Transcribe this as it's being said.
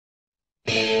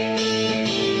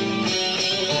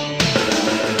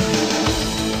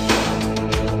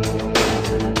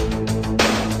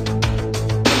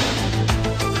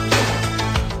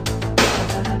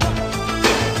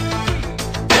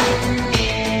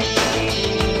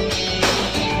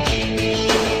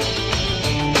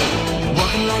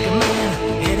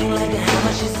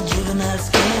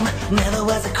Never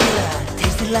was a quitter,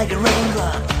 tasted like a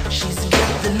raindrop. She's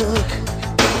got the look.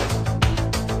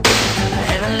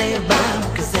 Heavenly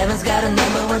bound, cause heaven's got a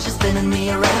number when she's spinning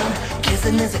me around.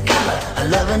 Kissing is a color, a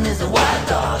loving is a wild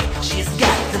dog. She's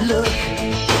got the look.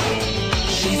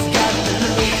 She's got the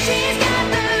look. She's got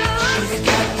the look. She's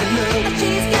got the look.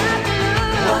 She's got the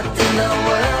look. What in the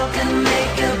world can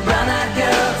make a brown-eyed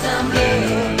girl turn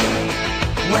blue?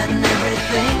 When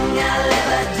everything I'll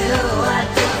ever do, I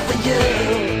do for you.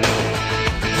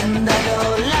 And I go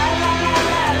la la la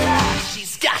la la.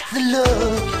 She's got the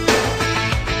look.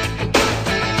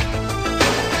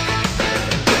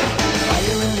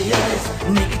 Fire in the eyes,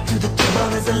 naked to the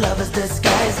T-bone as a lover's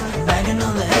disguise. Banging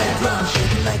on the head drum,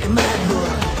 shaking like a mad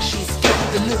bull. She's got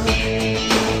the look.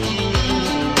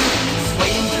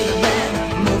 Swaying through the band,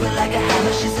 moving like a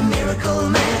hammer. She's a miracle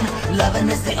man. Loving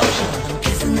is the ocean,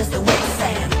 kissing is the wet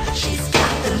sand. She's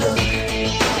got the look.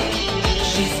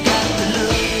 She's got the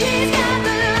look. She's got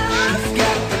the look. She's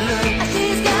got the look.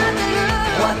 She's got the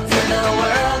look. What in the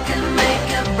world can make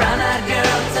a brown-eyed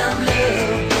girl turn blue?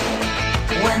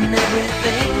 When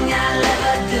everything I'll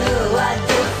ever do, I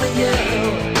do for you.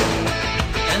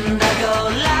 And I go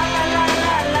la la la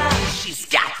la la. She's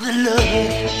got the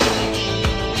look.